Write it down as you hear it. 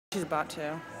She's about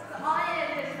to.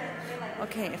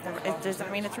 Okay, does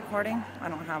that mean it's recording? I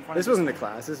don't have one. This wasn't a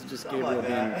class. This is just Gabriel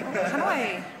being. How do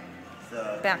I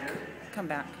come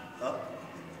back? Up.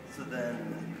 So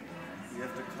then you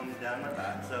have to come down my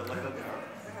back. So like up,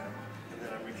 and then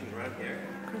I'm reaching right here.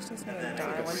 Krista's gonna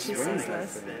die when she sees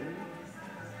this.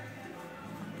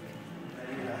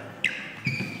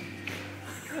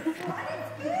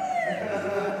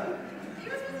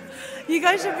 You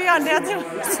guys should be on Dancing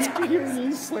with the Stars. Your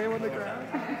knees slam on the ground.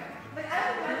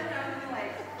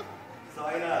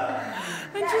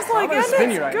 And she's like,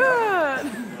 and it's right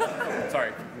good.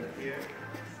 Sorry.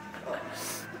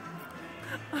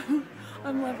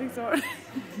 I'm laughing so hard.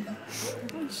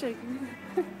 I'm shaking.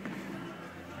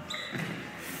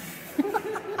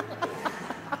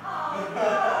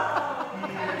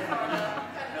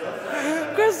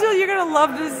 Crystal, you're gonna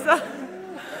love this stuff.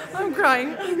 I'm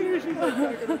crying.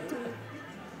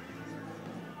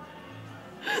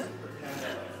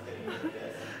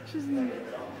 She's not.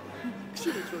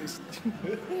 She looks really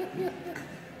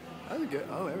that was good.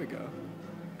 Oh, there we go.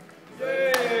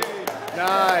 Yay!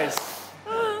 Nice.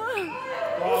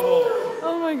 Bravo.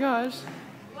 Oh my gosh.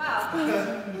 Wow.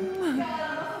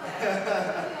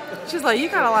 She's like, you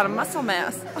got a lot of muscle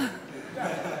mass. Who's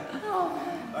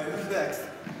next?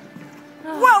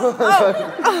 Whoa!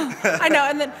 Oh. I know,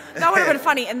 and then that would have been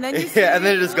funny, and then you yeah, and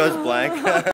then it just goes blank.